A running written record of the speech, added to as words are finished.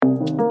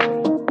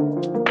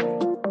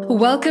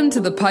Welcome to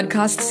the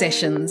Podcast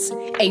Sessions,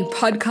 a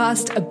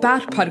podcast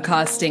about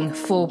podcasting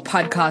for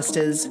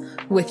podcasters,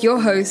 with your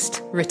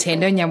host,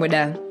 Rutendo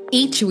Nyamuda.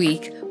 Each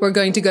week, we're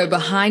going to go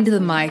behind the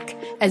mic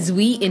as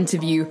we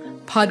interview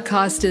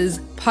podcasters,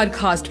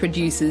 podcast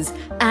producers,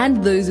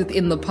 and those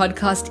within the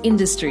podcast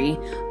industry,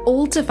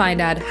 all to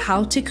find out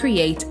how to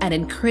create an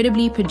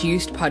incredibly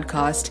produced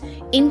podcast,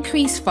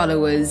 increase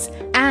followers,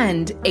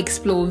 and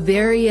explore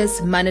various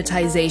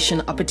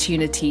monetization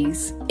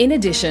opportunities. In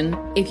addition,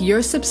 if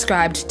you're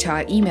subscribed to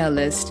our email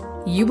list,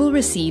 you will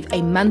receive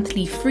a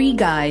monthly free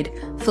guide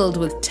filled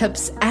with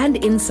tips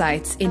and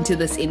insights into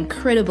this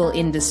incredible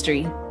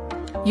industry.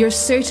 You're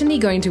certainly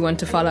going to want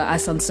to follow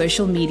us on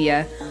social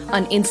media,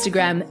 on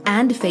Instagram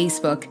and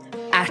Facebook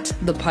at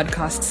The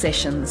Podcast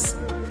Sessions.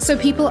 So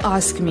people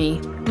ask me,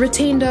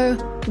 Rutendo,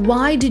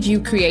 why did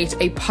you create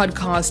a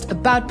podcast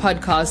about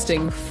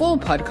podcasting for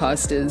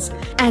podcasters?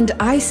 And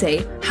I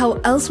say, how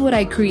else would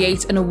I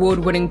create an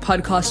award-winning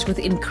podcast with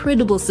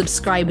incredible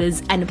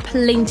subscribers and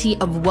plenty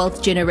of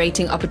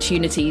wealth-generating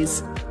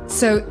opportunities?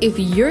 So if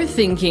you're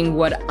thinking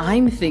what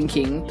I'm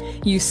thinking,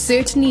 you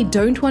certainly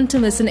don't want to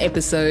miss an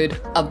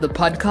episode of The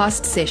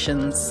Podcast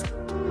Sessions.